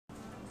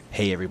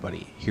Hey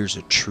everybody, here's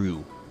a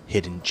true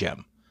hidden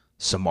gem,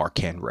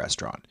 Samarkand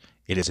restaurant.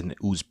 It is an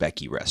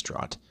Uzbeki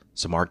restaurant.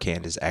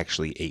 Samarkand is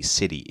actually a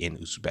city in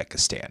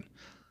Uzbekistan.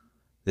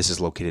 This is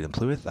located in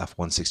Plymouth off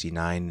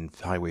 169 and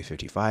Highway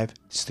 55.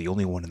 It's the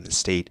only one in the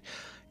state.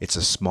 It's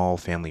a small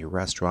family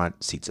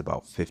restaurant, seats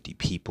about 50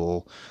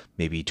 people,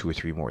 maybe two or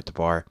three more at the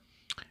bar.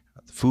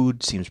 The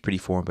food seems pretty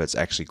foreign, but it's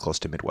actually close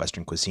to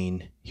Midwestern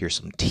cuisine. Here's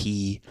some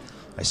tea.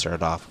 I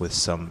started off with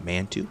some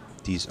mantu.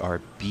 These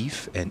are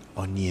beef and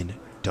onion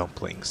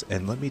dumplings.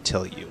 And let me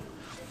tell you,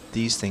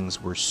 these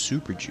things were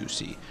super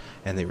juicy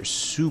and they were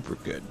super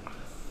good.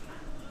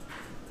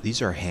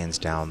 These are hands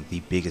down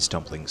the biggest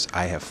dumplings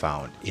I have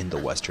found in the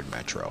Western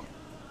Metro.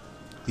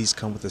 These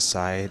come with a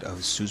side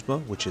of suzma,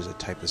 which is a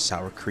type of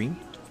sour cream,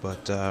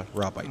 but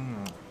raw bite.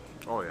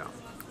 Oh yeah.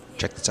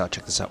 Check this out,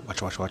 check this out.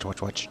 Watch, watch, watch,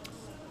 watch, watch.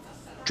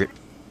 Drip.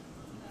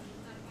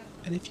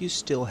 And if you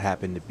still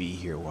happen to be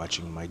here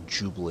watching my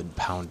jubilant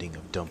pounding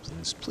of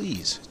dumplings,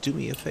 please do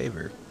me a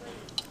favor.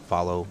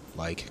 Follow,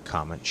 like,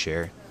 comment,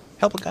 share.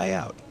 Help a guy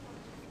out.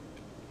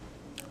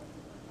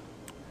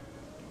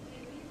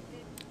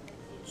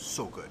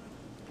 So good.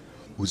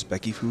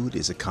 Uzbeki food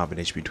is a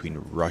combination between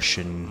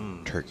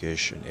Russian,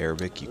 Turkish, and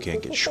Arabic. You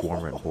can't get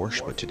shawarma and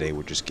borscht, but today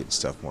we're just getting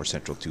stuff more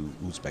central to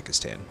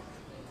Uzbekistan.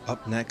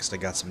 Up next, I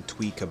got some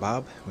tui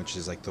kebab, which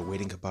is like the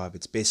waiting kebab.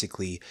 It's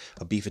basically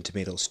a beef and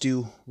tomato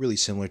stew, really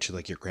similar to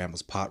like your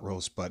grandma's pot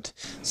roast, but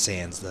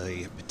sans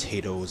the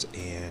potatoes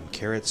and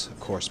carrots.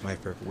 Of course, my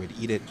favorite way to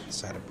eat it,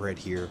 side of bread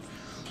here.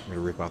 I'm gonna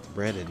rip out the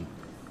bread and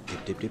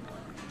dip, dip, dip.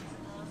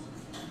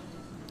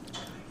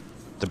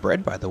 The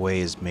bread, by the way,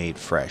 is made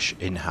fresh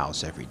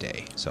in-house every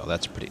day, so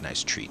that's a pretty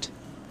nice treat.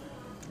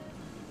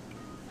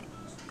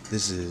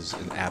 This is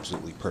an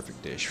absolutely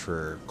perfect dish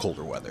for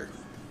colder weather.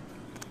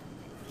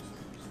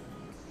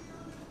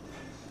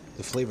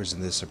 The flavors in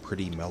this are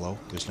pretty mellow.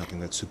 There's nothing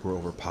that's super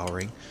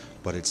overpowering,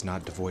 but it's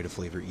not devoid of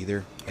flavor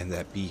either, and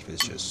that beef is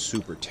just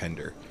super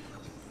tender.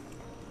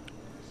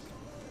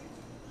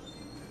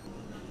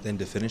 Then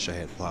to finish, I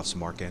had pilav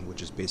samarkand,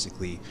 which is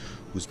basically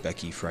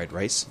Uzbeki fried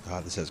rice.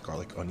 This has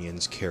garlic,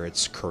 onions,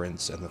 carrots,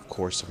 currants, and of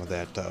course some of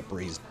that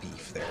braised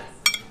beef there.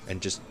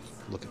 And just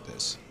look at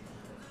this.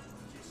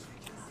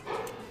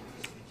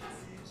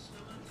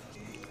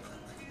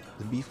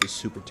 The beef was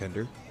super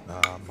tender,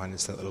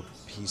 minus that little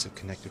piece of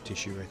connective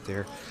tissue right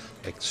there,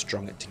 like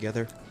strung it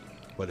together,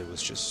 but it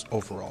was just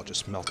overall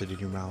just melted in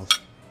your mouth.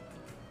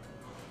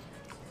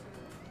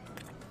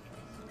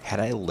 Had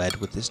I led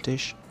with this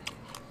dish,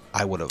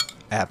 I would have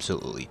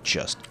absolutely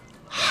just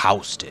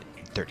housed it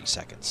in 30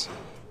 seconds.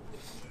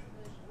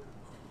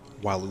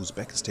 While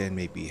Uzbekistan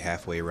may be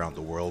halfway around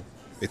the world,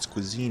 its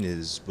cuisine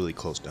is really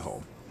close to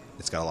home.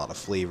 It's got a lot of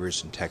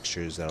flavors and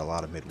textures that a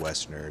lot of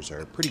Midwesterners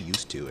are pretty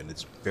used to, and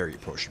it's very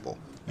approachable.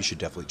 You should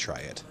definitely try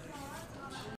it.